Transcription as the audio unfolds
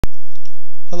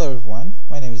Hello everyone,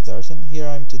 my name is Darton. Here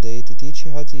I am today to teach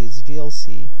you how to use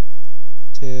VLC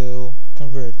to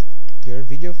convert your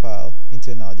video file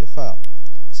into an audio file.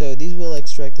 So this will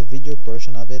extract the video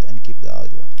portion of it and keep the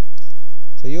audio.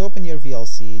 So you open your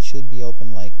VLC, it should be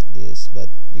open like this, but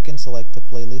you can select the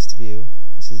playlist view.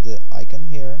 This is the icon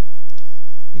here.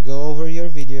 You go over your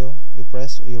video,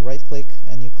 you right click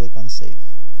and you click on save.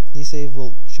 This save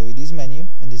will show you this menu,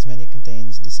 and this menu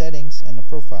contains the settings and a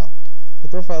profile. The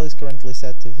profile is currently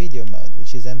set to video mode,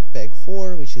 which is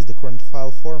MPEG-4, which is the current file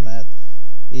format,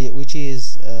 which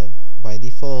is by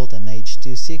default an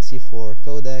H.264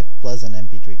 codec plus an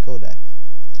MP3 codec.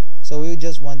 So we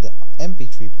just want the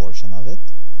MP3 portion of it.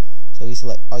 So we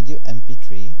select audio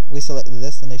MP3. We select the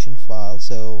destination file.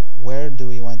 So where do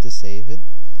we want to save it?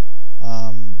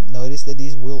 Notice that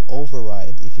these will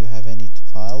override if you have any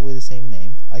file with the same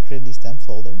name. I create this temp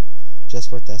folder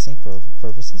just for testing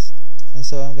purposes. And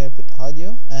so I'm going to put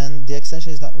audio, and the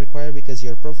extension is not required because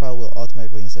your profile will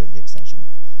automatically insert the extension.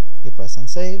 You press on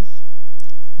save,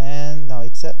 and now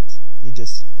it's set. You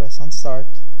just press on start,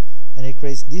 and it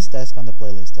creates this task on the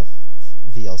playlist of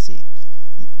VLC.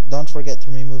 Don't forget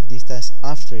to remove this task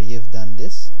after you've done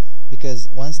this, because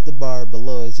once the bar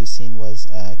below, as you've seen, was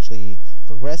actually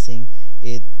progressing,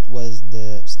 it was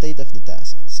the state of the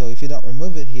task. So if you don't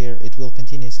remove it here, it will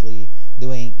continuously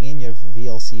doing in your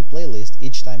VLC playlist.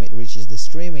 Each time it reaches the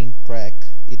streaming track,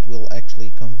 it will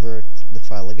actually convert the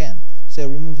file again. So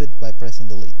remove it by pressing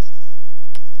delete.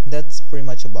 That's pretty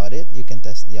much about it. You can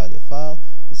test the audio file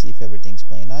to see if everything's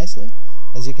playing nicely.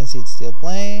 As you can see, it's still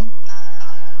playing,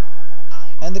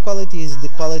 and the quality is the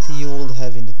quality you would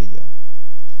have in the video,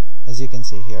 as you can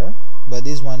see here, but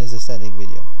this one is a static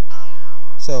video.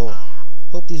 So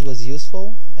hope this was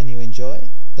useful and you enjoy.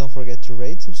 Don't forget to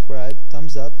rate, subscribe,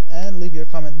 thumbs up, and leave your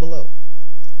comment below.